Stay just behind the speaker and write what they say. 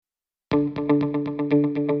Well,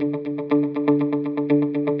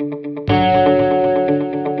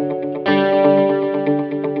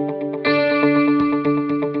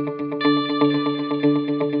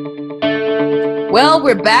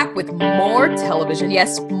 we're back with more television.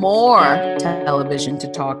 Yes, more television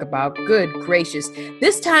to talk about. Good gracious.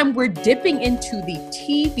 This time we're dipping into the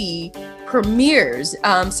TV premieres.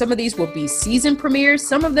 Some of these will be season premieres.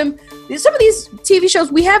 Some of these TV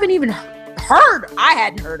shows we haven't even heard. I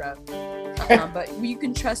hadn't heard of. But you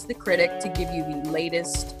can trust the critic to give you the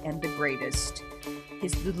latest and the greatest.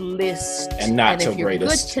 His list. And not so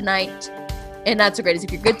greatest. If you're good tonight... And not so great as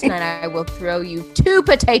if you're good tonight, I will throw you 2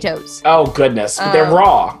 potatoes. Oh, goodness. They're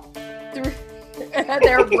raw.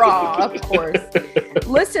 They're raw, of course.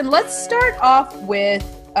 Listen, let's start off with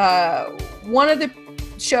one of the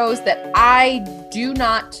shows that I did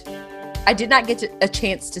not get a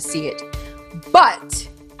chance to see it. But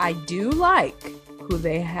I do like who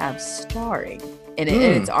they have starring in it.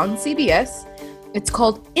 And it's on CBS. It's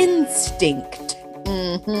called Instinct.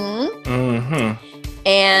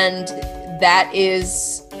 And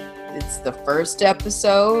it's the first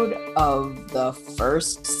episode of the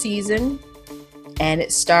first season, and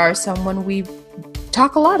it stars someone we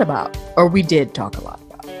talk a lot about, or we did talk a lot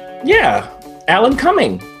about. Yeah, Alan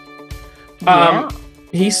Cumming. Yeah.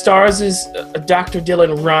 He stars as Dr.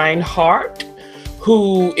 Dylan Reinhardt,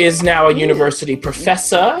 who is now a university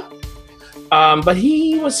professor, but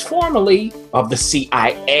he was formerly of the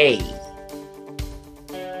CIA.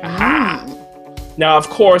 Aha. Now, of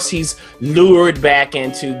course, he's lured back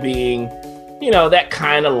into being, that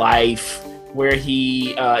kind of life where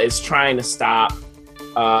he is trying to stop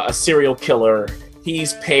a serial killer.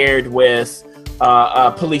 He's paired with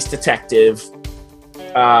a police detective.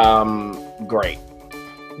 Great.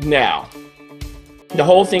 Now, the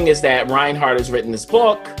whole thing is that Reinhardt has written this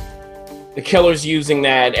book. The killer's using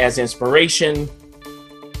that as inspiration.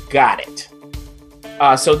 Got it.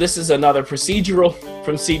 So this is another procedural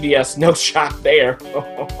from CBS. No shock there.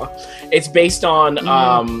 It's based on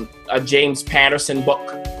a James Patterson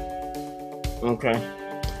book. Okay.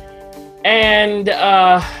 And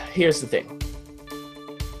here's the thing.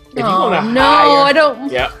 If you want to hire... I don't...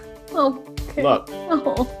 Yep. Okay. Look.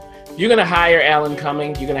 Oh. If you're going to hire Alan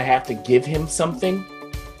Cumming, you're going to have to give him something.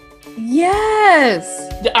 Yes.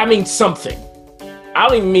 I mean something. I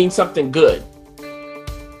don't even mean something good.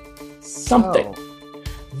 Something. Oh.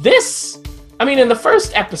 In the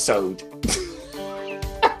first episode.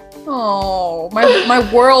 Oh, my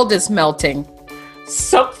world is melting.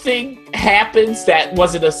 Something happens that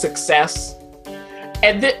wasn't a success.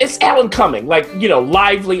 And it's Alan Cumming.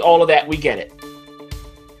 Lively, all of that, we get it.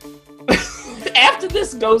 After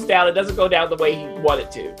this goes down, it doesn't go down the way he wanted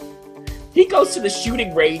to. He goes to the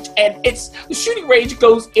shooting range, and the shooting range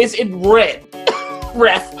is in red.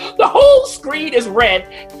 The whole screen is red,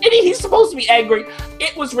 and he's supposed to be angry.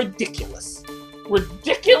 It was ridiculous.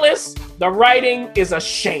 The writing is a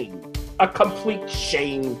shame, a complete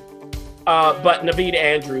shame. But Naveed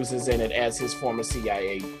Andrews is in it as his former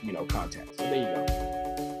CIA, contact. So there you go.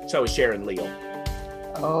 So is Sharon Leal.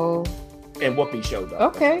 Oh. And Whoopi showed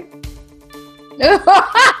up. Okay.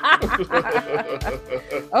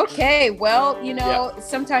 Okay. Well,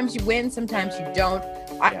 Sometimes you win, sometimes you don't.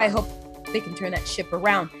 I hope they can turn that ship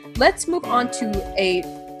around. Let's move on to a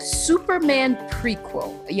Superman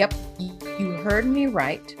prequel. Yep, you heard me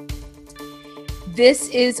right. This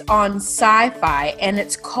is on Sci-Fi, and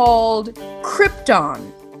it's called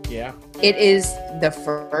Krypton. Yeah. It is the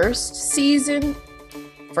first season,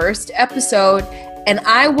 first episode, and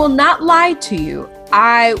I will not lie to you.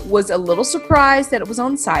 I was a little surprised that it was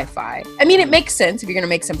on Sci-Fi. I mean, it makes sense if you're going to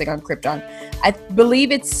make something on Krypton. I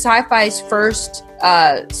believe it's Sci-Fi's first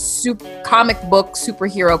comic book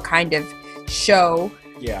superhero kind of show.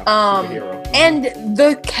 Yeah, superhero. And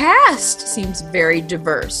the cast seems very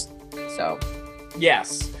diverse. So,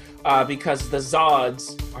 yes, because the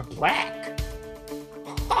Zods are black.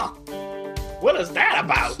 Huh. What is that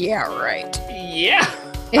about? Yeah, right. Yeah.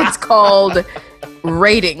 It's called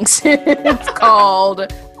ratings. It's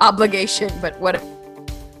called obligation, but whatever.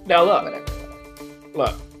 Now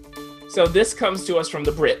look. So this comes to us from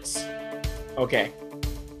the Brits. Okay.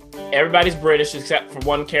 Everybody's British except for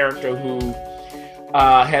one character who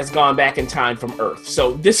has gone back in time from Earth.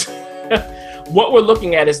 So this, what we're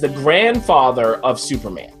looking at is the grandfather of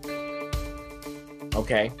Superman.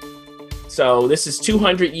 Okay. So this is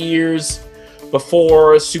 200 years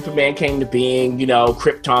before Superman came to being.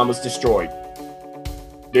 Krypton was destroyed.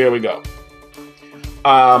 There we go.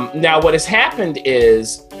 Now what has happened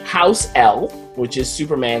is House L, which is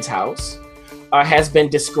Superman's house, has been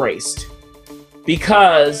disgraced.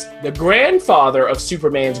 because the grandfather of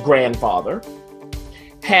Superman's grandfather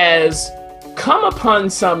has come upon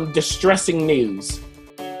some distressing news.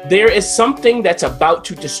 There is something that's about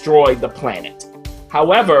to destroy the planet.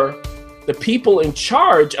 However, the people in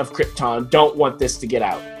charge of Krypton don't want this to get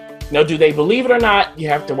out. Now, do they believe it or not? You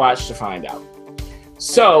have to watch to find out.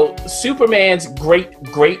 So, Superman's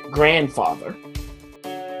great-great-grandfather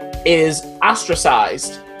is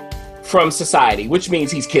ostracized from society, which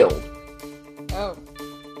means he's killed. Oh.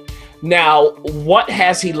 Now, what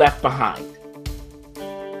has he left behind?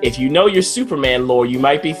 If you know your Superman lore, you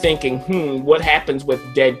might be thinking, what happens with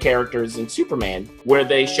dead characters in Superman where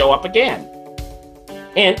they show up again?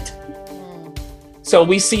 Hint. So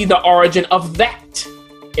we see the origin of that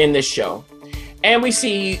in this show. And we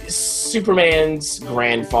see Superman's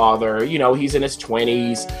grandfather, he's in his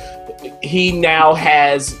 20s. He now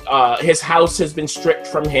has, his house has been stripped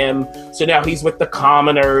from him. So now he's with the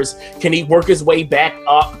commoners. Can he work his way back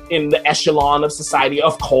up in the echelon of society?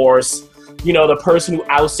 Of course. The person who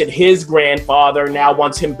ousted his grandfather now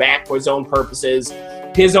wants him back for his own purposes.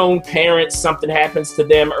 His own parents, something happens to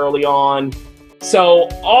them early on. So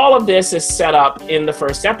all of this is set up in the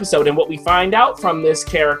first episode. And what we find out from this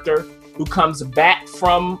character who comes back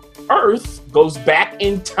from Earth, goes back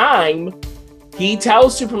in time, he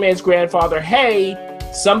tells Superman's grandfather, hey,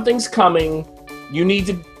 something's coming. You need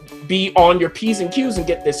to be on your P's and Q's and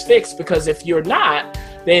get this fixed, because if you're not,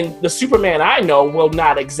 then the Superman I know will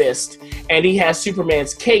not exist. And he has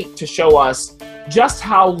Superman's cape to show us just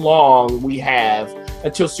how long we have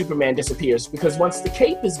until Superman disappears. Because once the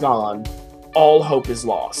cape is gone, all hope is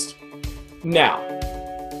lost. Now,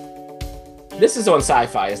 this is on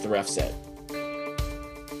Sci-Fi, as the ref said.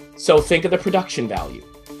 So think of the production value.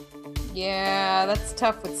 Yeah, that's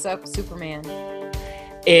tough with Superman.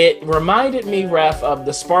 It reminded me, ref, of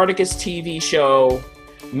the Spartacus TV show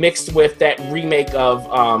mixed with that remake of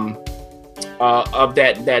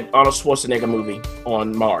that Arnold Schwarzenegger movie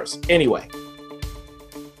on Mars. Anyway.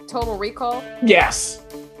 Total Recall? Yes.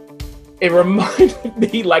 It reminded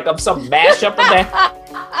me like of some mashup of that.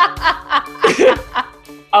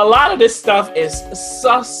 A lot of this stuff is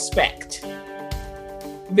suspect.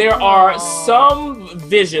 There are some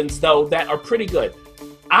visions, though, that are pretty good.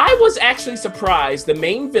 I was actually surprised the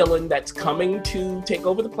main villain that's coming to take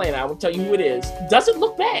over the planet, I will tell you who it is, doesn't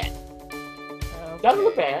look bad. Doesn't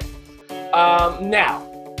look bad. Now,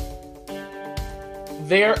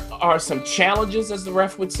 there are some challenges, as the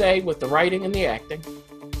ref would say, with the writing and the acting.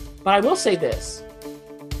 But I will say this.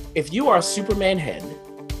 If you are a Superman head,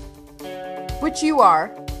 which you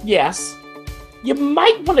are, yes, you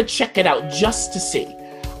might want to check it out just to see.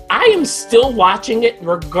 I am still watching it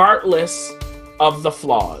regardless of the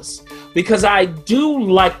flaws, because I do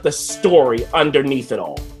like the story underneath it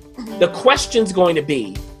all. The question's going to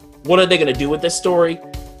be, what are they going to do with this story?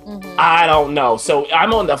 Mm-hmm. I don't know. So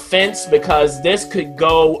I'm on the fence, because this could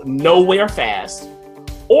go nowhere fast.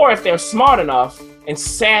 Or if they're smart enough and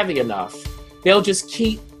savvy enough, they'll just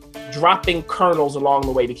keep dropping kernels along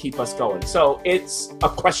the way to keep us going. So it's a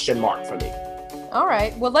question mark for me. All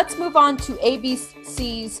right. Well, let's move on to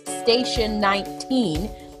ABC's Station 19,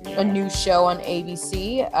 a new show on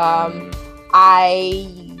ABC. I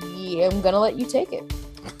am going to let you take it.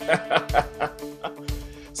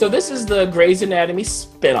 So this is the Grey's Anatomy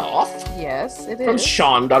spinoff. Yes, it is. From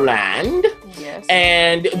Shondaland. Yes.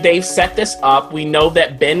 And they've set this up. We know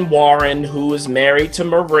that Ben Warren, who is married to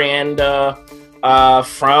Miranda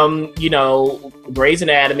from, Grey's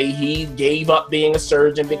Anatomy, he gave up being a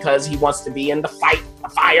surgeon because he wants to be in the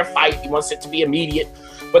firefight. He wants it to be immediate.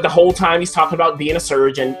 But the whole time he's talking about being a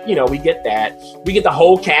surgeon, we get that. We get the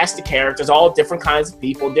whole cast of characters, all different kinds of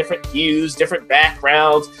people, different hues, different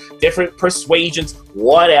backgrounds, different persuasions,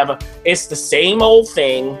 whatever. It's the same old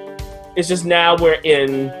thing. It's just now we're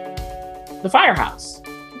in the firehouse.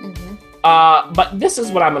 Mm-hmm. But this is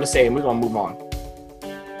what I'm going to say, and we're going to move on.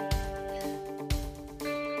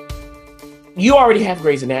 You already have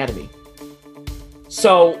Grey's Anatomy.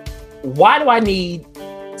 So why do I need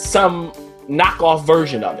some knockoff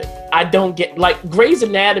version of it? I don't get, Grey's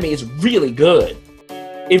Anatomy is really good.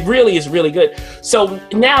 It really is really good. So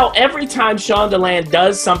now every time Shondaland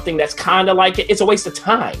does something that's kind of like it, it's a waste of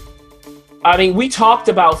time. I mean, we talked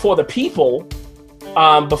about For the People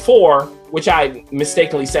before, which I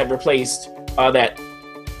mistakenly said replaced that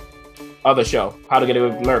other show, How to Get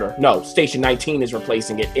Away with Murder. No, Station 19 is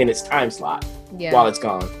replacing it in its time slot while it's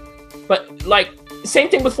gone. But same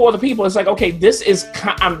thing with For the People. It's okay, this is,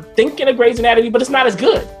 I'm thinking of Grey's Anatomy, but it's not as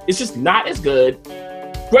good. It's just not as good.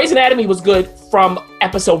 Grey's Anatomy was good from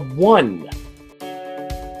episode 1.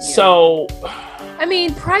 Yeah. So, I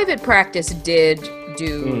mean, Private Practice did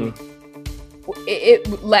do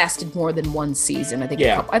it lasted more than one season. I think.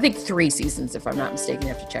 Yeah. I think 3 seasons, if I'm not mistaken.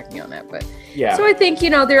 You have to check me on that. But yeah. So I think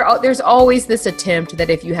there's always this attempt that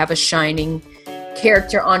if you have a shining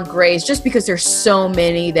character on Grey's, just because there's so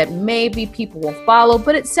many that maybe people will follow.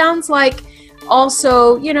 But it sounds like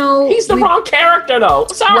also, he's the wrong character though.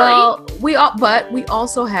 Sorry. Well, we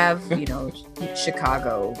also have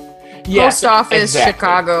Chicago. Yes, Post Office, exactly.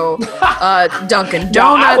 Chicago, Dunkin'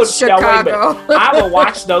 Donuts, Chicago. I will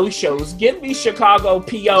watch those shows. Give me Chicago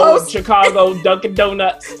PO and Chicago Dunkin'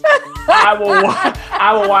 Donuts. I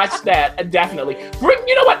will watch that definitely.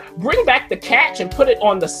 Bring back the Catch and put it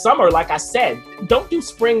on the summer, like I said. Don't do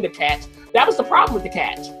spring the Catch. That was the problem with the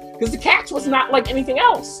Catch, because the Catch was not like anything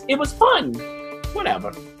else. It was fun.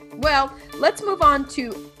 Whatever. Well, let's move on to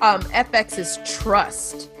FX's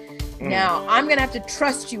Trust. Now, I'm going to have to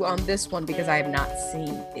trust you on this one because I have not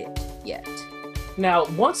seen it yet. Now,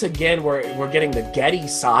 once again, we're getting the Getty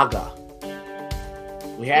saga.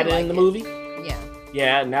 We had it in the movie. Yeah.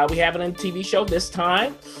 Yeah, now we have it in the TV show this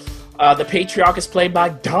time. The Patriarch is played by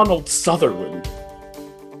Donald Sutherland.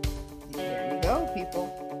 There you go, people.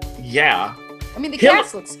 Yeah. I mean, the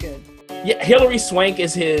cast looks good. Yeah, Hilary Swank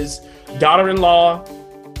is his daughter-in-law.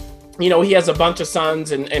 He has a bunch of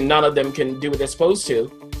sons, and none of them can do what they're supposed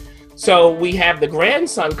to. So we have the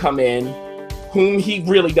grandson come in, whom he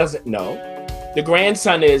really doesn't know. The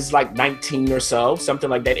grandson is like 19 or so, something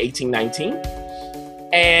like that, 18, 19.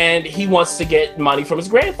 And he wants to get money from his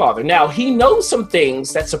grandfather. Now, he knows some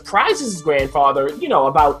things that surprises his grandfather,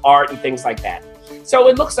 about art and things like that. So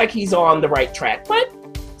it looks like he's on the right track. But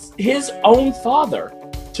his own father,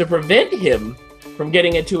 to prevent him from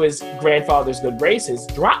getting into his grandfather's good graces,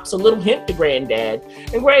 drops a little hint to Granddad.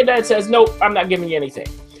 And Granddad says, nope, I'm not giving you anything.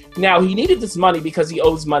 Now, he needed this money because he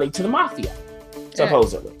owes money to the mafia,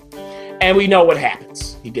 supposedly. And we know what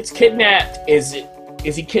happens. He gets kidnapped. Is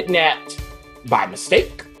he kidnapped by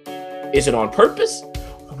mistake? Is it on purpose?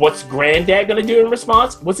 What's Granddad going to do in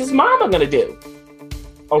response? What's his mama going to do?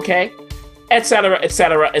 Okay? Et cetera,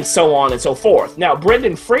 and so on and so forth. Now,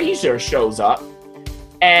 Brendan Fraser shows up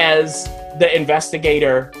as the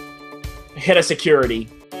investigator, head of security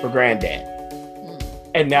for Granddad.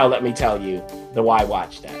 And now let me tell you the why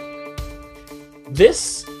watch that.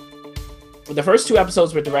 The first 2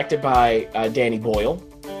 episodes were directed by Danny Boyle.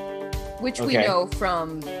 Which we know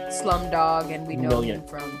from Slumdog, and we know him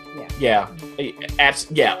from, Yeah.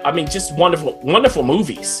 I mean, just wonderful, wonderful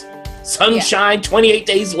movies. Sunshine, 28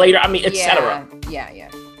 Days Later, etc. Yeah.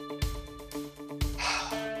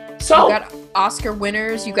 So, you got Oscar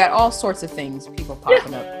winners, you got all sorts of things, people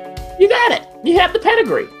popping up. You got it. You have the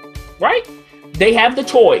pedigree, right? They have the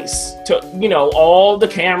toys to, all the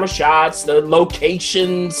camera shots, the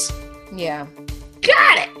locations. Yeah.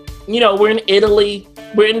 Got it. We're in Italy.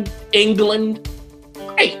 We're in England.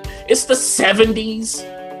 Great. It's the 70s.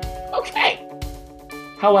 Okay.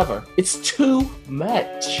 However, it's too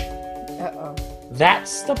much. Uh-oh.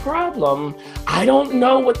 That's the problem. I don't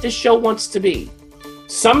know what this show wants to be.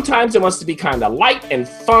 Sometimes it wants to be kind of light and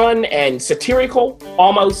fun and satirical,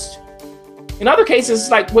 almost. In other cases,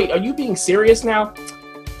 it's like, wait, are you being serious now?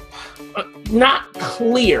 Not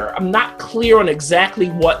clear. I'm not clear on exactly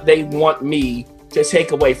what they want me to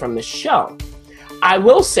take away from the show. I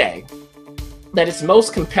will say that it's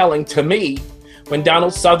most compelling to me when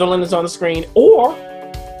Donald Sutherland is on the screen or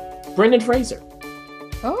Brendan Fraser.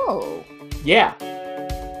 Oh. Yeah.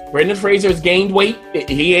 Brendan Fraser's gained weight.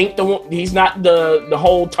 He ain't the one, he's not the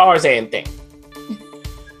whole Tarzan thing.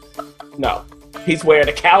 No. He's wearing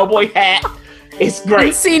a cowboy hat. It's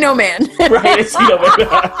great. Encino Man. Right, Encino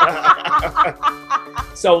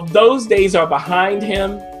Man. So those days are behind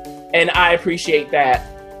him, and I appreciate that.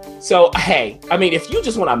 So, hey, if you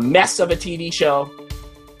just want a mess of a TV show,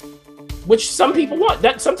 which some people want,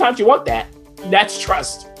 that sometimes you want that, that's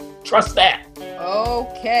Trust. Trust that.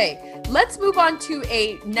 Okay. Let's move on to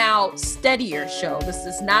a now steadier show. This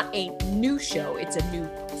is not a new show. It's a new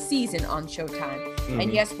season on Showtime. Mm-hmm.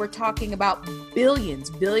 And yes, we're talking about Billions.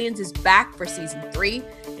 Billions is back for season 3.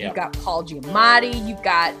 Yep. You've got Paul Giamatti. You've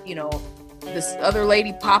got, this other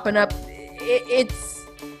lady popping up. It's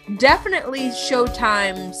definitely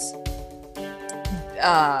Showtime's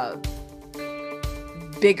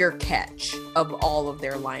bigger catch of all of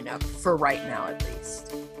their lineup for right now, at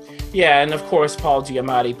least. Yeah, and of course, Paul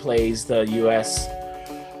Giamatti plays the U.S.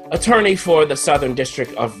 attorney for the Southern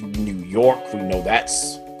District of New York. We know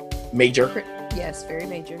that's major. Yes, very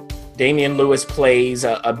major. Damian Lewis plays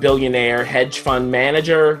a billionaire hedge fund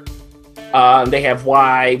manager. They have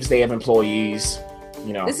wives, they have employees.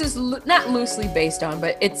 This is not loosely based on,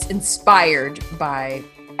 but it's inspired by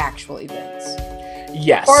actual events.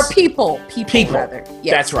 Yes. Or people rather.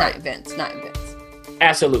 Yes, that's right. Not events.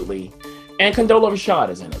 Absolutely. And Condola Rashad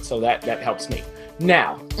is in it, so that helps me.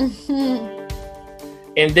 Now,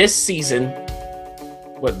 in this season,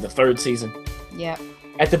 the third season? Yeah.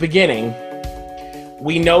 At the beginning,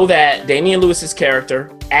 we know that Damian Lewis's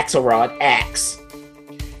character, Axelrod, Axe,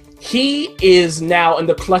 he is now in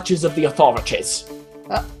the clutches of the authorities.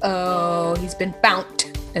 Uh-oh, he's been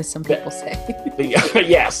bounced, as some people say.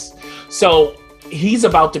 Yes. So he's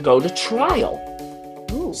about to go to trial.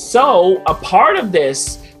 Ooh. So a part of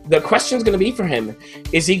this, the question's going to be for him,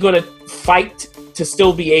 is he going to fight to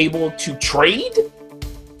still be able to trade?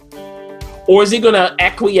 Or is he going to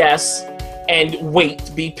acquiesce and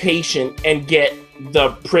wait, be patient, and get the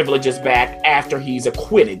privileges back after he's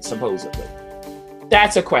acquitted, supposedly?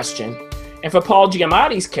 That's a question. And for Paul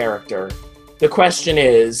Giamatti's character, the question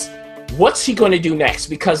is, what's he going to do next?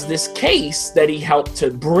 Because this case that he helped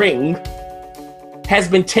to bring has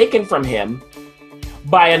been taken from him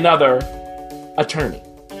by another attorney,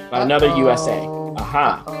 by another USA.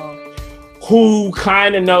 Who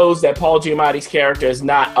kind of knows that Paul Giamatti's character is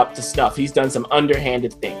not up to snuff. He's done some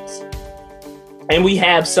underhanded things. And we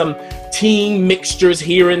have some team mixtures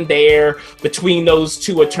here and there between those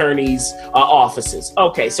two attorneys' offices.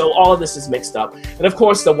 Okay, so all of this is mixed up. And of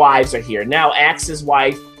course, the wives are here. Now, Axe's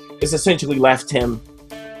wife has essentially left him.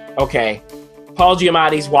 Okay, Paul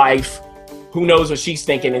Giamatti's wife, who knows what she's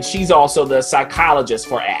thinking, and she's also the psychologist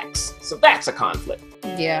for Axe. So that's a conflict.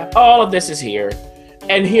 Yeah. All of this is here.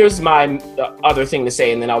 And here's my other thing to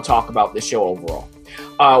say, and then I'll talk about the show overall.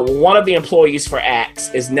 One of the employees for Axe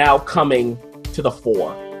is now coming to the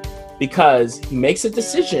fore because he makes a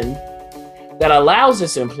decision that allows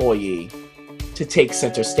this employee to take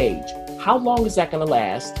center stage. How long is that going to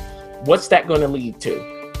last? What's that going to lead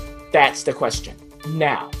to? That's the question.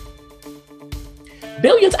 Now,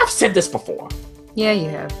 Billions, I've said this before. Yeah, you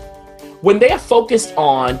have. When they are focused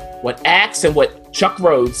on what Axe and what Chuck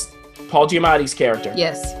Rhodes, Paul Giamatti's character,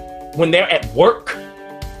 yes, when they're at work,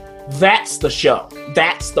 that's the show.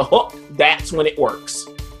 That's the hook. That's when it works.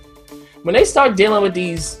 When they start dealing with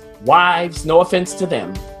these wives, no offense to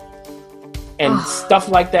them, and stuff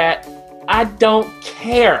like that, I don't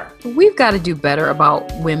care. We've got to do better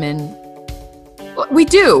about women. We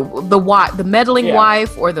do. The meddling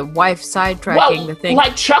wife or the wife sidetracking the thing.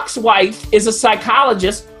 Like Chuck's wife is a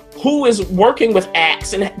psychologist who is working with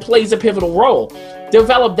Axe and plays a pivotal role.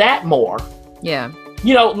 Develop that more. Yeah.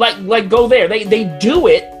 You know, like go there. They do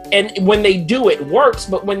it, and when they do it works,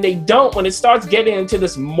 but when they don't, when it starts getting into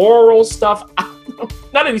this moral stuff,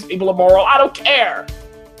 none of these people are moral. I don't care.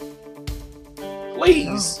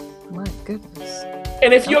 Please. Oh, my goodness.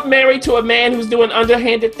 And if you're married to a man who's doing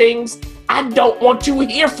underhanded things, I don't want to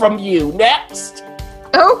hear from you. Next.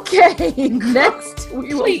 Okay. Next,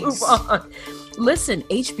 we will move on. Listen,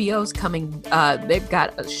 HBO's coming. They've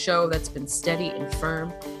got a show that's been steady and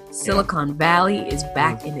firm. Silicon Valley is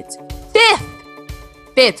back in its fifth.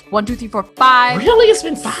 1, 2, 3, 4, 5. Really? It's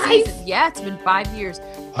been 5? Seasons. Yeah, it's been 5 years.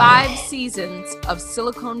 5 seasons of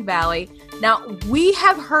Silicon Valley. Now, we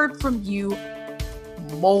have heard from you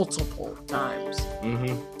multiple times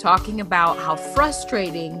talking about how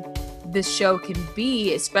frustrating this show can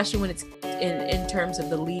be, especially when it's in terms of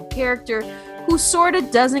the lead character, who sort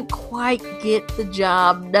of doesn't quite get the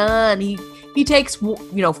job done. He takes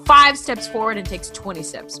 5 steps forward and takes 20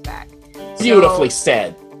 steps back. Beautifully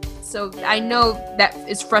said. So I know that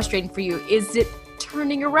is frustrating for you. Is it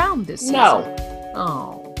turning around this season? No.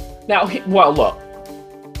 Oh. Now, well, look.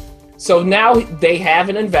 So now they have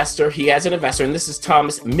an investor. He has an investor, and this is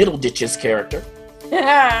Thomas Middleditch's character,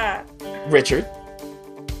 Richard.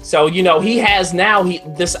 So, he has now,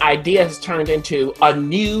 this idea has turned into a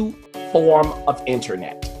new form of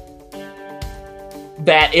internet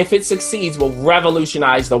that, if it succeeds, will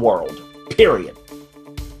revolutionize the world, period.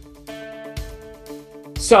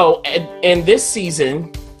 So in this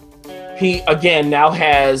season, he again now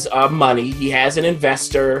has money. He has an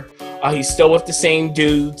investor. He's still with the same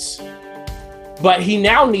dudes, but he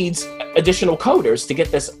now needs additional coders to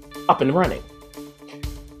get this up and running.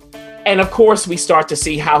 And of course, we start to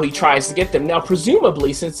see how he tries to get them. Now,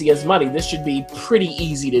 presumably, since he has money, this should be pretty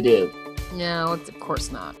easy to do. No, it's of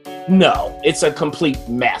course not. No, it's a complete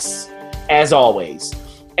mess, as always.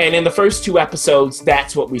 And in the first 2 episodes,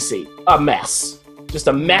 that's what we see. A mess. Just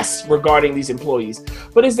a mess regarding these employees.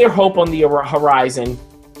 But is there hope on the horizon?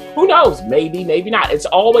 Who knows? Maybe, maybe not. It's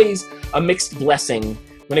always a mixed blessing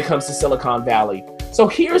when it comes to Silicon Valley. So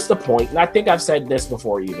here's the point, and I think I've said this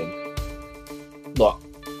before even. Look,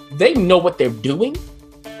 they know what they're doing,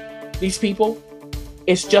 these people.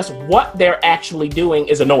 It's just what they're actually doing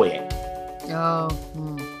is annoying. Oh.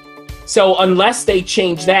 So unless they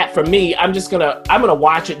change that, for me, I'm gonna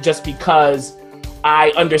watch it just because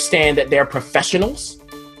I understand that they're professionals,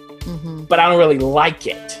 but I don't really like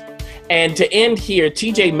it. And to end here,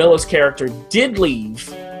 TJ Miller's character did leave,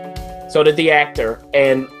 so did the actor,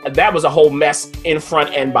 and that was a whole mess in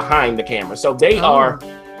front and behind the camera. So they are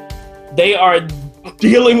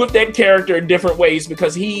dealing with that character in different ways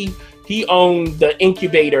because he owned the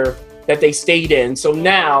incubator that they stayed in. So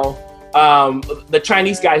now the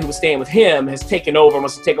Chinese guy who was staying with him has taken over,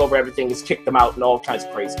 wants to take over everything, has kicked them out and all kinds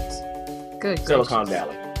of craziness. Good. Silicon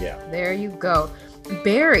Valley. Yeah. There you go.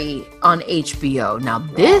 Barry on HBO. Now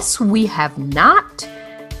this we have not.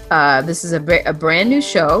 This is a brand new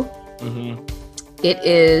show. It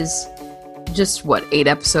is just 8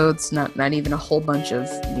 episodes, not even a whole bunch of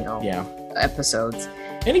episodes.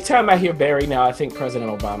 Anytime I hear Barry now, I think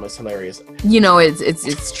President Obama is hilarious.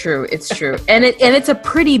 It's true. It's true. and it's a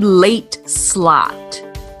pretty late slot.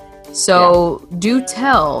 So do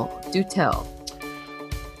tell.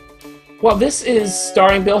 Well, this is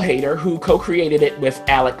starring Bill Hader, who co-created it with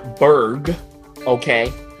Alec Berg.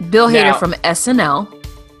 Okay. Bill Hader from SNL.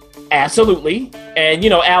 Absolutely. And,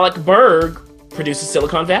 Alec Berg produces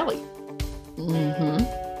Silicon Valley.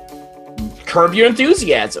 Curb Your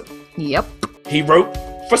Enthusiasm. Yep. He wrote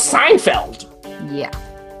for Seinfeld. Yeah.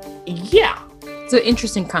 Yeah. It's an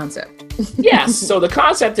interesting concept. Yes. So the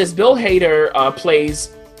concept is Bill Hader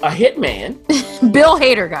plays a hitman. Bill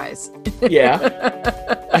Hader, guys. Yeah.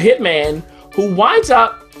 A hitman who winds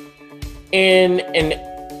up in an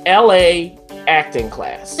LA acting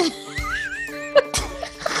class.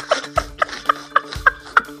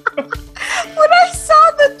 When I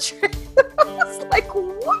saw the trailer, I was like,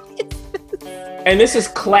 what is this? And this is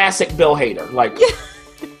classic Bill Hader.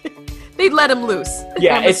 They let him loose.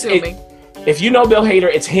 Yeah, I'm assuming. If you know Bill Hader,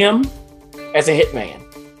 it's him as a hitman.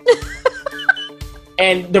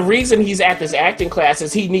 And the reason he's at this acting class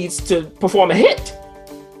is he needs to perform a hit.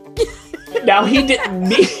 Now he didn't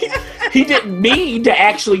need to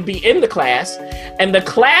actually be in the class, and the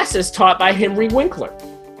class is taught by Henry Winkler.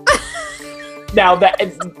 Now that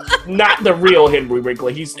not the real Henry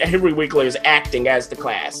Winkler. Henry Winkler is acting as the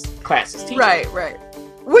class's teacher. Right.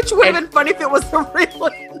 Which would have been funny if it was the real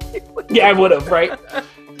Henry Winkler. Yeah, I would have, right?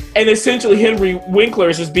 And essentially Henry Winkler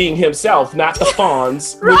is just being himself, not the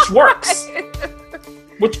Fonz, which works.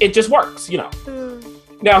 Which it just works,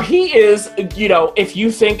 Now he is, if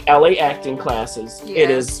you think LA acting classes,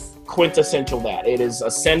 It is quintessential that. It is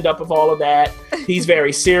a send up of all of that. He's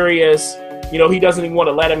very serious. He doesn't even want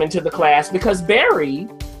to let him into the class because Barry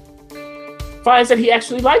finds that he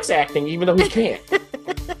actually likes acting, even though he can't.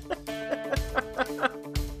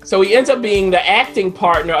 So he ends up being the acting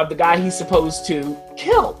partner of the guy he's supposed to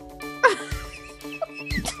kill.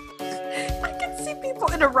 I can see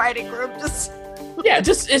people in a writing room just...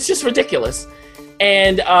 it's just ridiculous.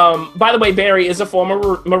 And by the way, Barry is a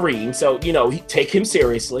former Marine, so take him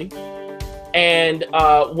seriously. And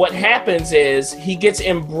what happens is he gets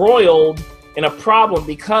embroiled in a problem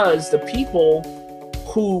because the people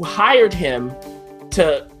who hired him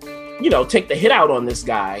to, take the hit out on this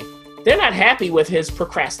guy, they're not happy with his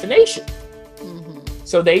procrastination.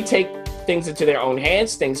 So they take things into their own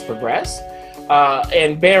hands, things progress.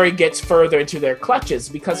 And Barry gets further into their clutches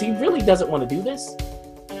because he really doesn't want to do this.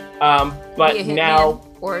 But now...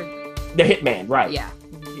 Or the hitman, right. Yeah.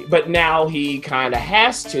 But now he kind of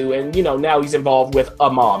has to, and now he's involved with a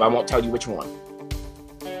mob. I won't tell you which one.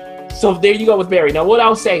 So there you go with Barry. Now what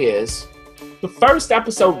I'll say is, the first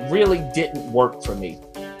episode really didn't work for me.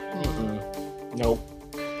 Nope.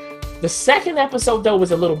 The second episode, though,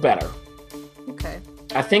 was a little better. Okay.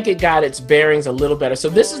 I think it got its bearings a little better. So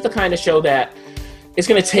this is the kind of show that it's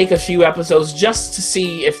going to take a few episodes just to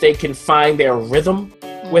see if they can find their rhythm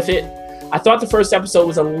with it. I thought the first episode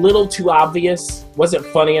was a little too obvious, wasn't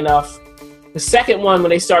funny enough. The second one, when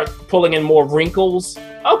they start pulling in more wrinkles,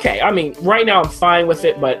 okay. I mean, right now I'm fine with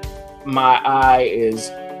it, but my eye is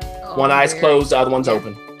one eye's closed, the other one's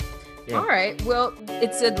open. Yeah. All right. Well,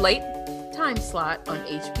 it's a late time slot on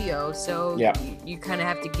HBO, so you kind of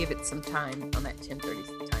have to give it some time on that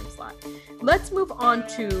 10:30 time slot. Let's move on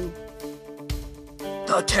to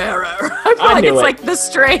The Terror. I feel like it's like The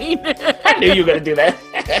Strain. I knew you were going to do that.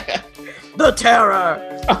 The Terror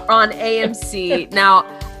on AMC. Now,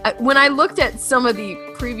 when I looked at some of the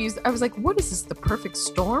previews, I was like, what is this, The Perfect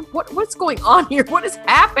Storm? What's going on here? What is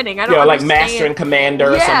happening? I don't understand. Like Master and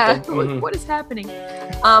Commander or something. What is happening?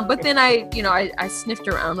 But then I sniffed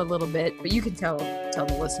around a little bit, but you can tell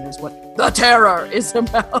the listeners what The Terror is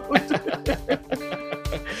about.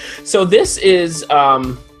 So this is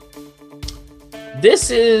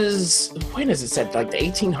when is it set? Like the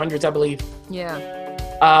 1800s, I believe. Yeah.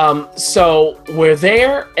 So we're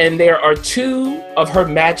there, and there are two of Her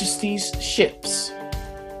Majesty's ships,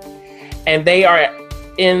 and they are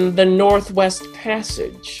in the Northwest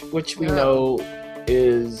Passage, which we know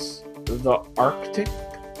is the Arctic.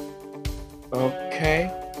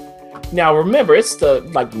 Okay. Now remember, it's the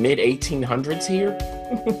mid 1800s here.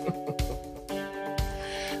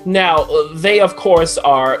 Now, they of course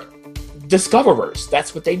are discoverers.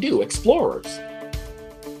 That's what they do, explorers.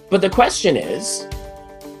 But the question is,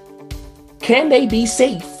 can they be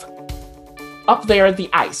safe up there at the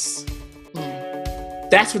ice?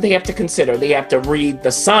 That's what they have to consider. They have to read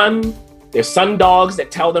the sun. There's sun dogs that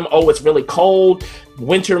tell them, oh, it's really cold.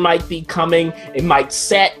 Winter might be coming. It might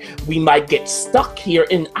set. We might get stuck here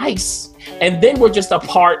in ice. And then we're just a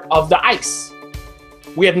part of the ice.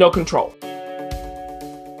 We have no control.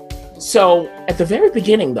 So at the very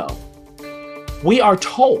beginning, though, we are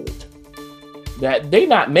told that they're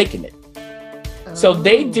not making it. So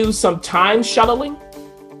they do some time shuttling.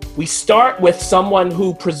 We start with someone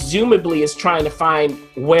who presumably is trying to find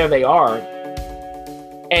where they are.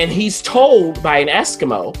 And he's told by an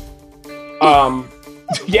Eskimo,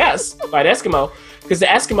 yes, by an Eskimo, because the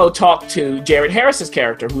Eskimo talked to Jared Harris's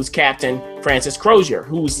character, who's Captain Francis Crozier,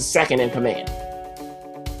 who's the second in command.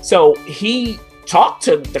 So he talked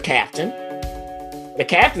to the captain. The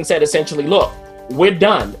captain said essentially, look, we're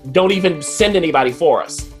done. Don't even send anybody for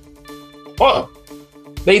us. Oh.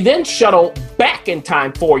 They then shuttle back in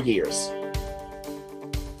time 4 years.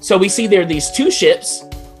 So we see there are these two ships.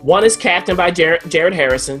 One is captained by Jared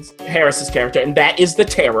Harris's character, and that is the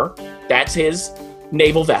Terror. That's his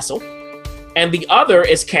naval vessel. And the other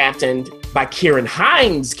is captained by Kieran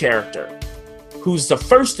Hines' character, who's the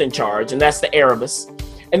first in charge, and that's the Erebus.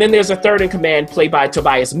 And then there's a third in command played by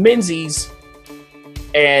Tobias Menzies,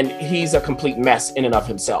 and he's a complete mess in and of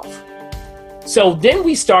himself. So then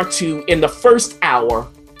we start to, in the first hour,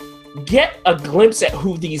 get a glimpse at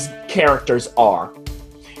who these characters are.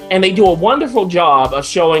 And they do a wonderful job of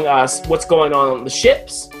showing us what's going on the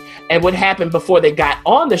ships and what happened before they got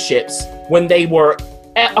on the ships when they were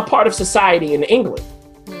a part of society in England.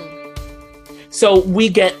 So we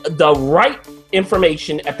get the right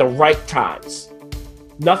information at the right times.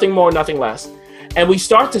 Nothing more, nothing less. And we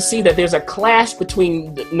start to see that there's a clash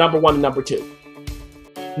between number one and number two.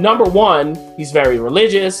 Number one, he's very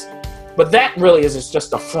religious, but that really is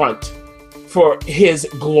just a front for his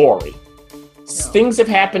glory. Things have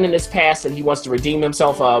happened in his past that he wants to redeem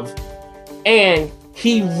himself of, and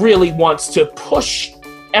he really wants to push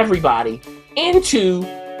everybody into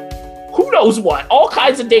who knows what, all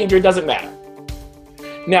kinds of danger. It doesn't matter.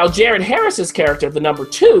 Now, Jared Harris's character, the number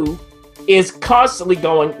two, is constantly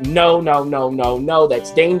going, no,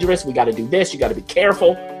 that's dangerous. We got to do this. You got to be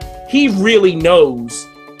careful. He really knows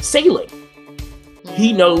sailing.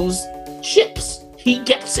 He knows ships. He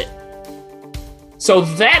gets it. So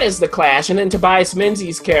that is the clash. And then Tobias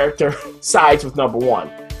Menzies' character sides with number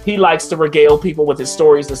one. He likes to regale people with his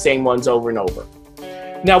stories, the same ones over and over.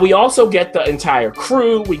 Now, we also get the entire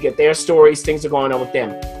crew. We get their stories. Things are going on with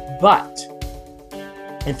them. But,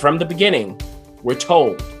 and from the beginning, we're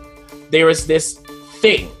told there is this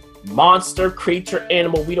thing, monster, creature,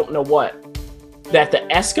 animal, we don't know what, that the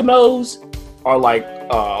Eskimos are like,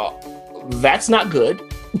 that's not good.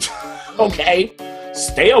 Okay,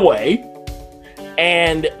 stay away.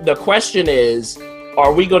 And the question is,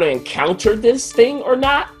 are we going to encounter this thing or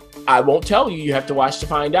not? I won't tell you. You have to watch to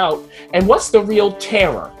find out. And what's the real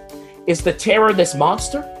terror? Is the terror this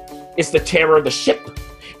monster? Is the terror the ship?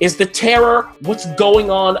 Is the terror what's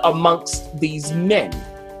going on amongst these men?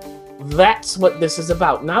 That's what this is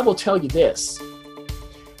about. And I will tell you this.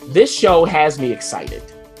 This show has me excited.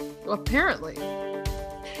 Apparently.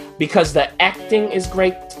 Because the acting is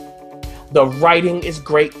great. The writing is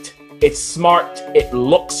great. It's smart. It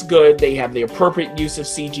looks good. They have the appropriate use of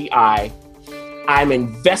CGI. I'm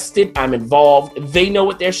invested. I'm involved. They know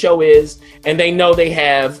what their show is. And they know they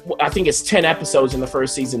have, I think it's 10 episodes in the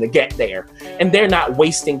first season to get there. And they're not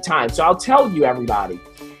wasting time. So I'll tell you, everybody,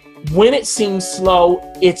 when it seems slow,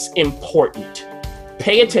 it's important.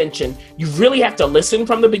 Pay attention. You really have to listen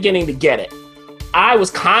from the beginning to get it. I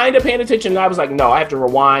was kind of paying attention, and I was like, no, I have to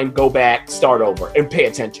rewind, go back, start over, and pay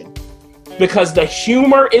attention. Because the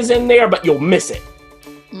humor is in there, but you'll miss it.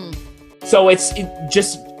 So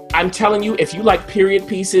I'm telling you, if you like period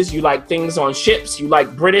pieces, you like things on ships, you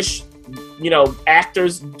like British,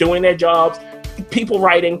 actors doing their jobs, people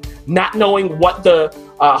writing, not knowing what the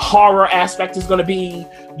horror aspect is going to be.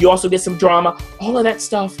 You also get some drama, all of that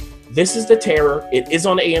stuff. This is The Terror. It is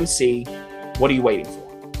on AMC. What are you waiting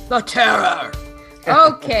for? The Terror.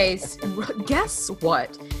 Okay, guess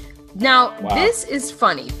what? Now, This is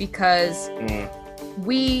funny because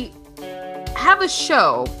we have a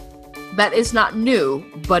show that is not new,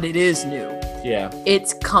 but it is new. Yeah.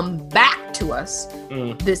 It's come back to us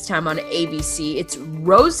this time on ABC. It's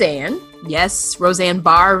Roseanne. Yes, Roseanne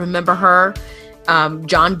Barr. Remember her?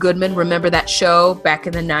 John Goodman. Remember that show back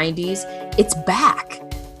in the 90s? It's back.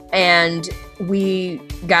 And we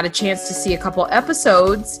got a chance to see a couple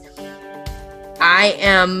episodes. I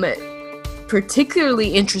am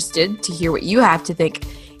particularly interested to hear what you have to think.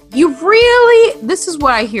 This is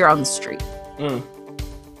what I hear on the street.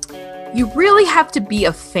 You really have to be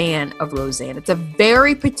a fan of Roseanne. It's a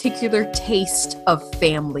very particular taste of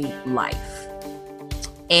family life.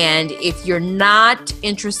 And if you're not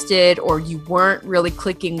interested or you weren't really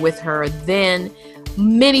clicking with her, then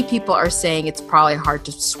many people are saying it's probably hard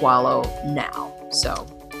to swallow now. So,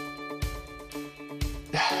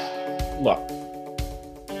 look,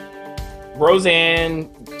 Roseanne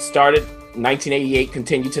started 1988,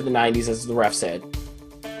 continued to the 90s, as the ref said.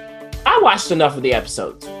 I watched enough of the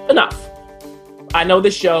episodes. Enough. I know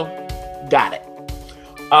this show. Got it.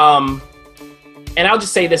 And I'll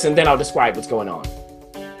just say this and then I'll describe what's going on.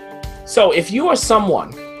 So if you are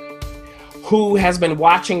someone who has been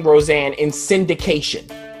watching Roseanne in syndication,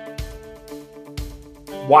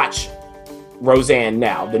 watch Roseanne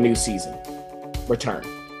now, the new season, return.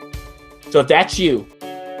 So if that's you,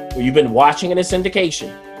 or you've been watching it in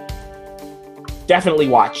syndication, definitely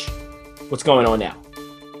watch what's going on now.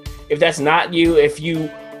 If that's not you, if you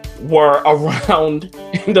were around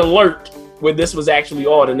and alert when this was actually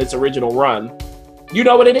on in its original run, you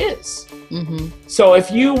know what it is. Mm-hmm. So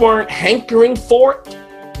if you weren't hankering for it,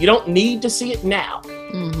 you don't need to see it now.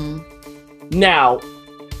 Mm-hmm. Now,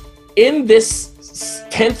 in this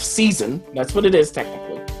 10th season, that's what it is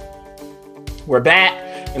technically, we're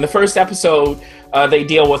back. In the first episode, they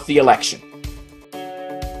deal with the election.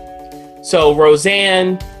 So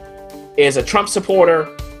Roseanne is a Trump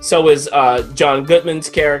supporter. So is John Goodman's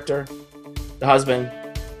character, the husband,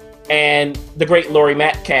 and the great Laurie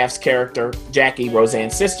Metcalf's character, Jackie,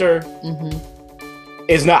 Roseanne's sister,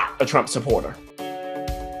 is not a Trump supporter.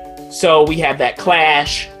 So we have that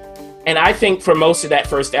clash. And I think for most of that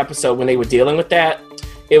first episode, when they were dealing with that,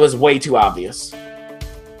 it was way too obvious.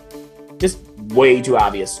 Just way too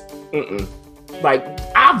obvious. Like,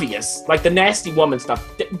 obvious. Like the nasty woman stuff.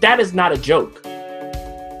 That is not a joke.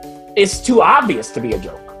 It's too obvious to be a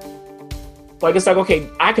joke. Like, it's like, okay,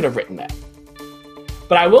 I could have written that.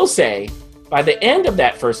 But I will say, by the end of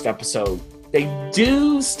that first episode, they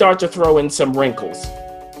do start to throw in some wrinkles.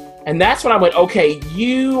 And that's when I went, okay,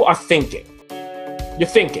 you are thinking. You're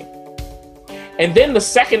thinking. And then the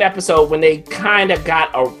second episode, when they kind of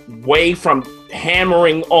got away from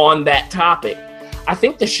hammering on that topic, I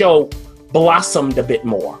think the show blossomed a bit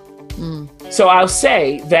more. So I'll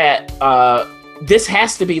say that this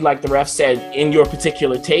has to be, like the ref said, in your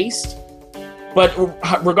particular taste. But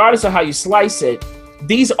regardless of how you slice it,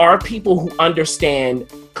 these are people who understand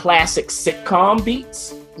classic sitcom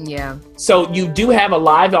beats. Yeah. So you do have a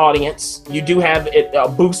live audience. You do have it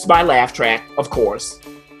boosted by laugh track, of course.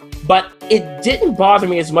 But it didn't bother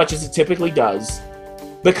me as much as it typically does,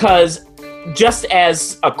 because just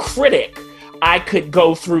as a critic, I could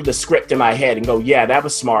go through the script in my head and go, yeah, that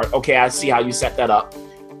was smart. Okay, I see how you set that up.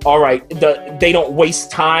 All right. They don't waste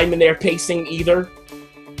time in their pacing either.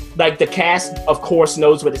 Like, the cast, of course,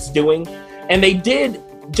 knows what it's doing. And they did,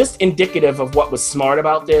 just indicative of what was smart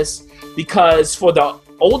about this, because for the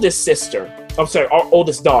oldest our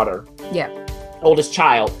oldest daughter, oldest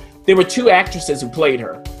child, there were two actresses who played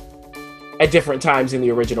her at different times in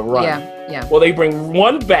the original run. Yeah. Well, they bring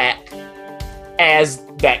one back as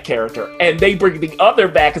that character, and they bring the other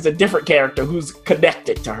back as a different character who's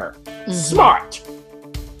connected to her. Smart.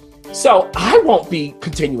 So I won't be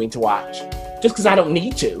continuing to watch, just because I don't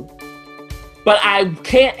need to. But I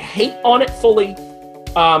can't hate on it fully,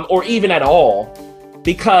 or even at all,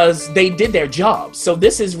 because they did their job. So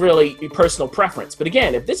this is really a personal preference. But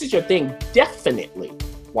again, if this is your thing, definitely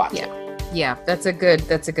watch it. Yeah, that's a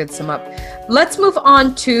good sum up. Let's move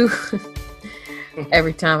on to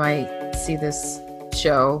every time I see this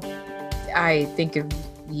show, I think of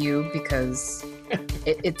you, because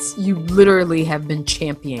it's you literally have been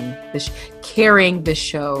championing this, carrying this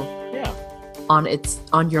show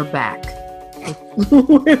on your back.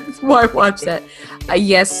 Why watch that?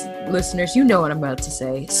 Yes, listeners, you know what I'm about to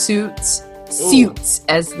say. Suits,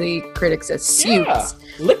 as the critic says, Suits.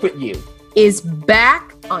 Liquid You is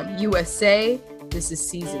back on USA. This is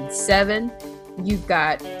season 7. You've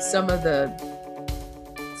got some of the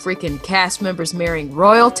freaking cast members marrying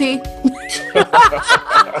royalty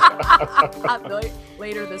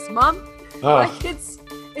later this month. Like, it's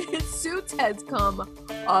Suits has come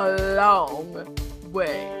a long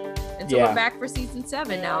way. And so we're back for season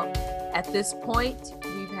 7 now. At this point,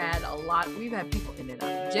 we've had people in and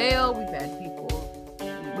out of jail. We've had people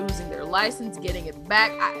losing their license, getting it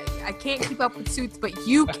back. I can't keep up with Suits, but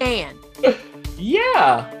you can.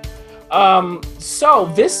 Yeah.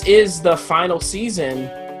 So this is the final season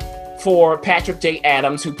for Patrick J.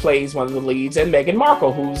 Adams, who plays one of the leads, and Meghan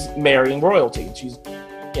Markle, who's marrying royalty. She's,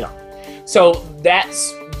 so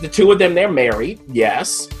that's the two of them. They're married.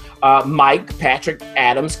 Yes. Mike, Patrick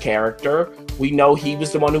Adams' character, we know he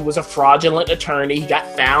was the one who was a fraudulent attorney. He got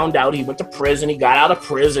found out. He went to prison. He got out of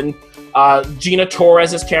prison. Gina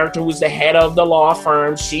Torres' character, who's the head of the law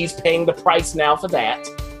firm, she's paying the price now for that.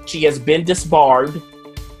 She has been disbarred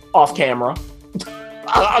off camera.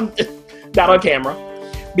 Not on camera.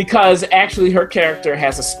 Because actually her character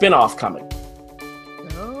has a spinoff coming.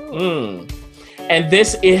 Oh. And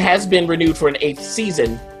it has been renewed for an 8th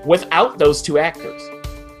season without those two actors.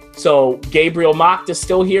 So Gabriel Macht is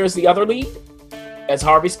still here as the other lead, as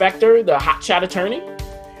Harvey Specter, the hotshot attorney.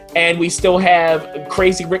 And we still have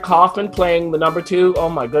crazy Rick Hoffman playing the number 2. Oh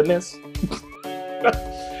my goodness.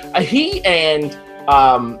 He and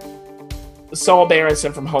Saul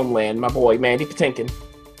Berenson from Homeland, my boy, Mandy Patinkin,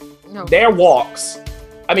 their walks,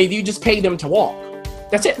 I mean, you just pay them to walk.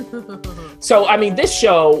 That's it. So, I mean, this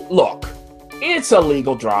show, look, it's a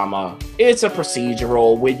legal drama. It's a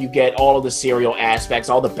procedural where you get all of the serial aspects,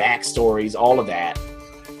 all the backstories, all of that.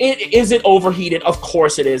 Is it overheated? Of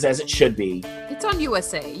course it is, as it should be. It's on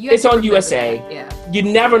USA. It's on USA. That. Yeah. You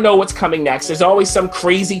never know what's coming next. There's always some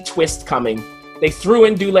crazy twist coming. They threw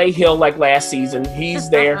in Dule Hill like last season. He's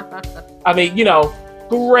there. I mean,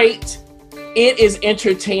 great. It is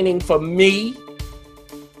entertaining for me.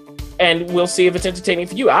 And we'll see if it's entertaining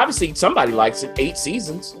for you. Obviously, somebody likes it. 8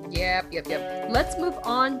 seasons. Yep. Let's move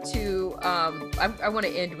on to, I want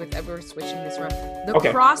to end with, we're switching this around. The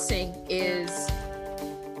Crossing is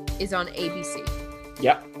on ABC.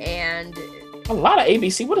 Yep. And a lot of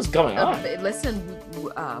ABC. What is going on? Listen,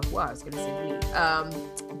 I was going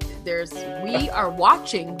to say we are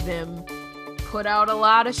watching them put out a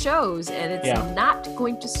lot of shows, and it's not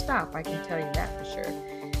going to stop. I can tell you that for sure.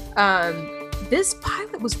 This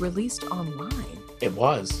pilot was released online. It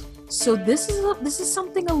was. So this is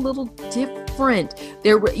something a little different.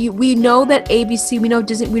 We know that ABC, we know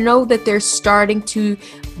Disney, we know that they're starting to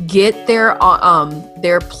get their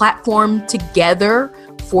platform together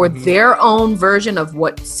for their own version of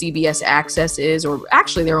what CBS Access is, or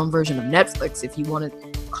actually their own version of Netflix, if you want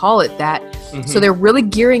to call it that. So they're really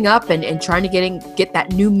gearing up and trying to get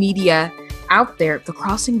that new media out there. The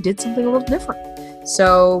Crossing did something a little different.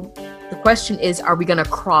 So the question is, are we going to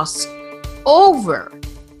cross over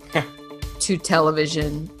to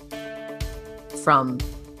television from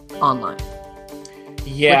online?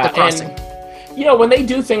 Yeah. With The Crossing. And, when they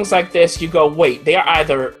do things like this, you go, wait, they are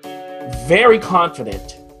either very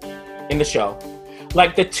confident in the show.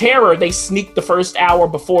 Like The Terror, they sneaked the first hour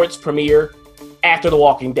before its premiere after The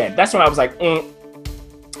Walking Dead. That's when I was like,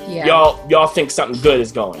 y'all think something good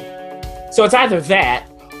is going. So it's either that,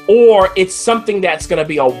 or it's something that's going to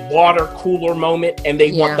be a water cooler moment and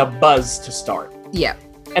they want the buzz to start. Yeah.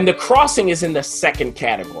 And The Crossing is in the second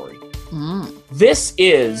category. This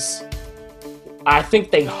is, I think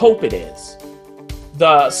they hope it is,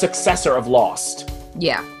 the successor of Lost.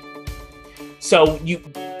 Yeah. So you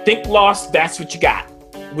think Lost, that's what you got.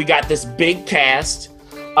 We got this big cast,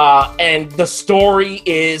 and the story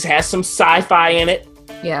has some sci-fi in it.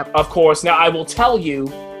 Yeah. Of course. Now, I will tell you,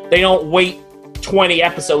 they don't wait 20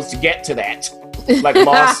 episodes to get to that, like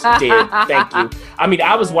Lost did. Thank you. I mean,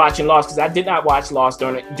 I was watching Lost because I did not watch Lost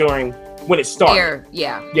during when it started.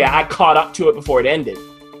 Yeah, I caught up to it before it ended.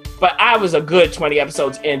 But I was a good 20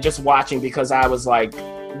 episodes in just watching because I was like,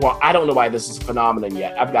 well, I don't know why this is a phenomenon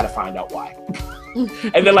yet. I've got to find out why.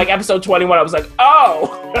 And then like episode 21, I was like,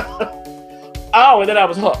 oh, and then I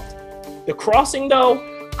was hooked. The Crossing, though,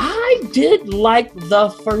 I did like the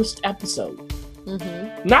first episode.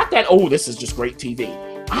 Not that, this is just great TV.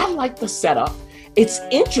 I like the setup. It's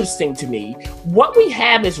interesting to me. What we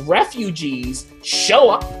have is refugees show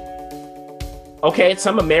up, at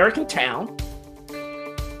some American town,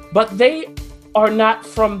 but they are not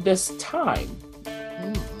from this time.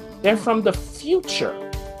 They're from the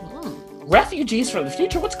future. Refugees from the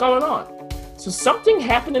future? What's going on? So something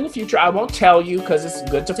happened in the future. I won't tell you because it's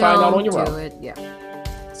good to find out on your own. Don't do it,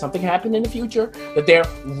 yeah. Something happened in the future that they're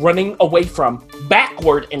running away from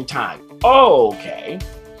backward in time. Okay.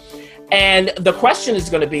 And the question is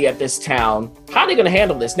going to be at this town, how are they going to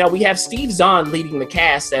handle this? Now, we have Steve Zahn leading the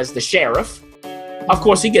cast as the sheriff. Of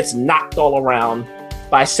course, he gets knocked all around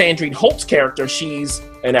by Sandrine Holt's character. She's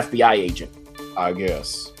an FBI agent, I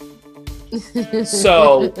guess.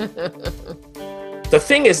 So the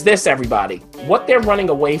thing is this, everybody, what they're running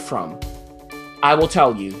away from, I will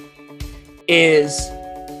tell you, is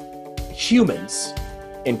humans,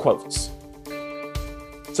 in quotes.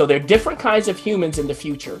 So there are different kinds of humans in the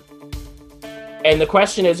future. And the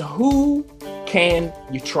question is, who can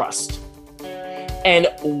you trust? And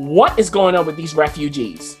what is going on with these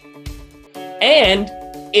refugees? And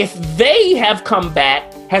if they have come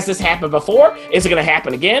back, has this happened before? Is it going to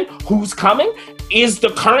happen again? Who's coming? Is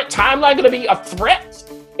the current timeline going to be a threat?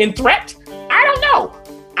 I don't know.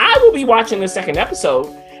 I will be watching the second episode.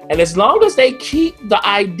 And as long as they keep the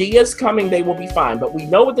ideas coming, they will be fine. But we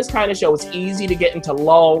know with this kind of show, it's easy to get into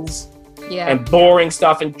lulls and boring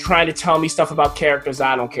stuff and trying to tell me stuff about characters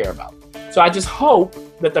I don't care about. So I just hope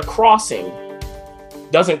that the crossing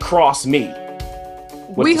doesn't cross me.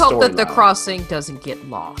 We hope that the crossing doesn't get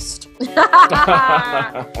lost. Let's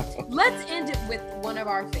end it with one of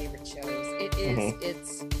our favorite shows. It is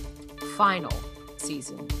its final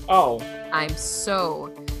season. Oh.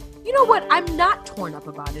 You know what? I'm not torn up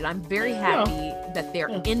about it. I'm very happy that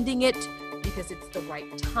they're ending it because it's the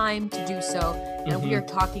right time to do so. And we are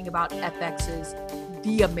talking about FX's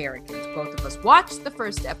The Americans. Both of us watched the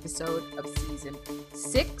first episode of season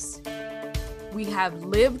 6. We have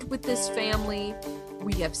lived with this family.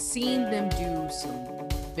 We have seen them do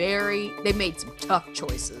they made some tough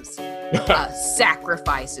choices,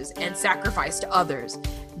 sacrifices, and sacrificed others.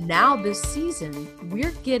 Now this season,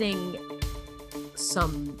 we're getting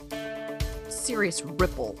some serious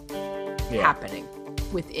ripple happening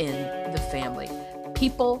within the family.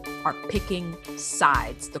 People are picking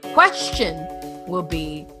sides. The question will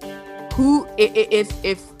be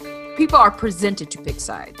if people are presented to pick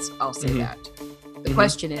sides, I'll say that. The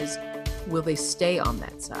question is, will they stay on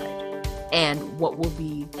that side? And what will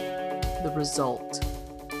be the result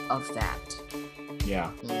of that? Yeah.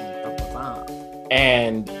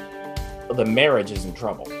 And the marriage is in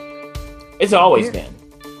trouble. It's always been.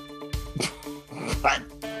 But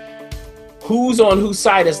who's on whose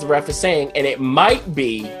side, as the ref is saying, and it might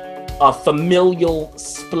be a familial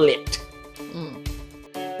split.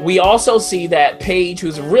 We also see that Paige,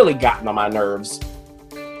 who's really gotten on my nerves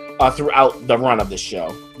throughout the run of the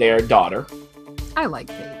show, their daughter. I like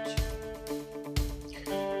Paige.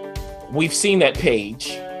 We've seen that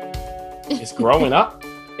Paige is growing up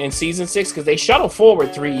in season 6 because they shuttle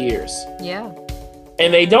forward 3 years. Yeah.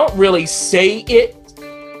 And they don't really say it.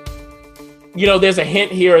 You know, there's a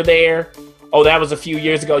hint here or there. Oh, that was a few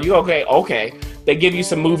years ago. You okay. They give you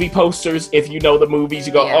some movie posters. If you know the movies,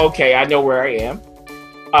 you go, okay, I know where I am.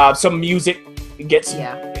 Some music gets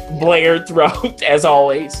blared throughout, as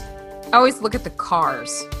always. I always look at the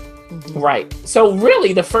cars. Right. So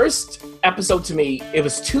really, the first episode to me, it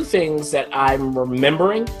was 2 things that I'm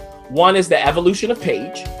remembering. One is the evolution of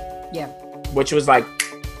Paige. Yeah. Which was like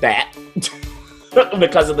that.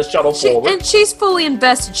 Because of the shuttle forward. And she's fully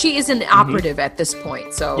invested. She is an operative at this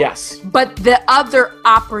point. So yes. But the other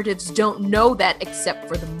operatives don't know that except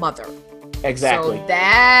for the mother. Exactly. So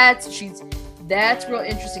that's real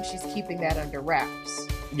interesting. She's keeping that under wraps.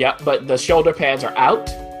 Yeah, but the shoulder pads are out.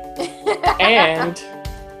 And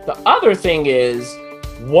the other thing is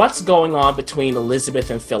what's going on between Elizabeth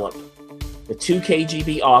and Philip. The 2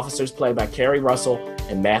 KGB officers played by Kerry Russell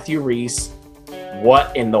and Matthew Rhys.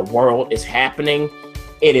 What in the world is happening?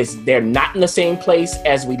 They're not in the same place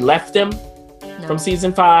as we left them from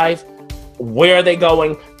season 5. Where are they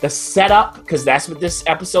going? The setup, because that's what this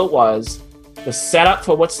episode was. The setup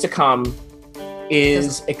for what's to come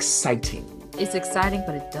is exciting. It's exciting,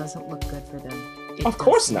 but it doesn't look good for them. Of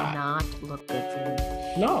course not. Not look good for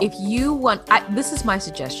them. No. If you want, this is my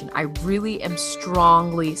suggestion. I really am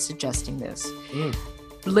strongly suggesting this.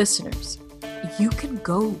 Listeners, you can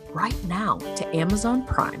go right now to Amazon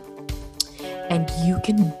Prime and you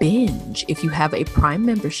can binge, if you have a Prime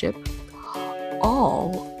membership,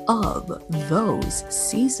 all of those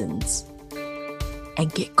seasons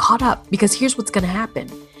and get caught up. Because here's what's going to happen.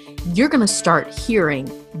 You're going to start hearing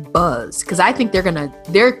buzz because I think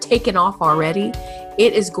they're taking off already.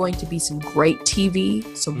 It is going to be some great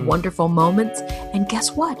TV, some wonderful moments. And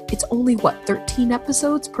guess what? It's only 13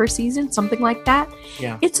 episodes per season, something like that.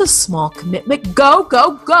 Yeah. It's a small commitment. Go,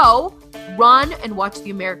 go, go. Run and watch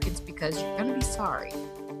The Americans because you're going to be sorry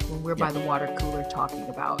when we're by the water cooler talking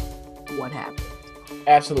about what happened.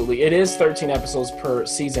 Absolutely. It is 13 episodes per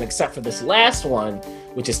season, except for this last one,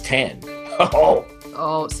 which is 10.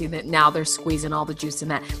 Oh, see that now they're squeezing all the juice in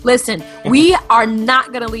that. Listen, we are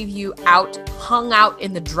not going to leave you hung out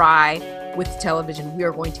in the dry with television. We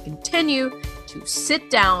are going to continue to sit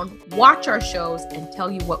down, watch our shows, and tell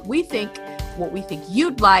you what we think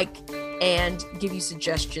you'd like, and give you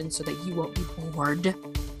suggestions so that you won't be bored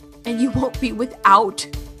and you won't be without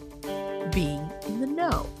being in the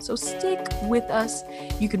know. So stick with us.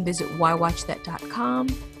 You can visit whywatchthat.com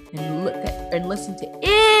and look at and listen to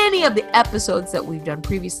any of the episodes that we've done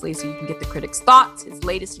previously, so you can get the critic's thoughts, his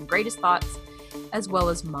latest and greatest thoughts, as well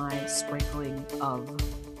as my sprinkling of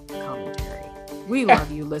commentary. We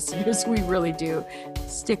love you, listeners. We really do.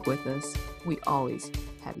 Stick with us. We always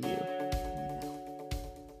have you.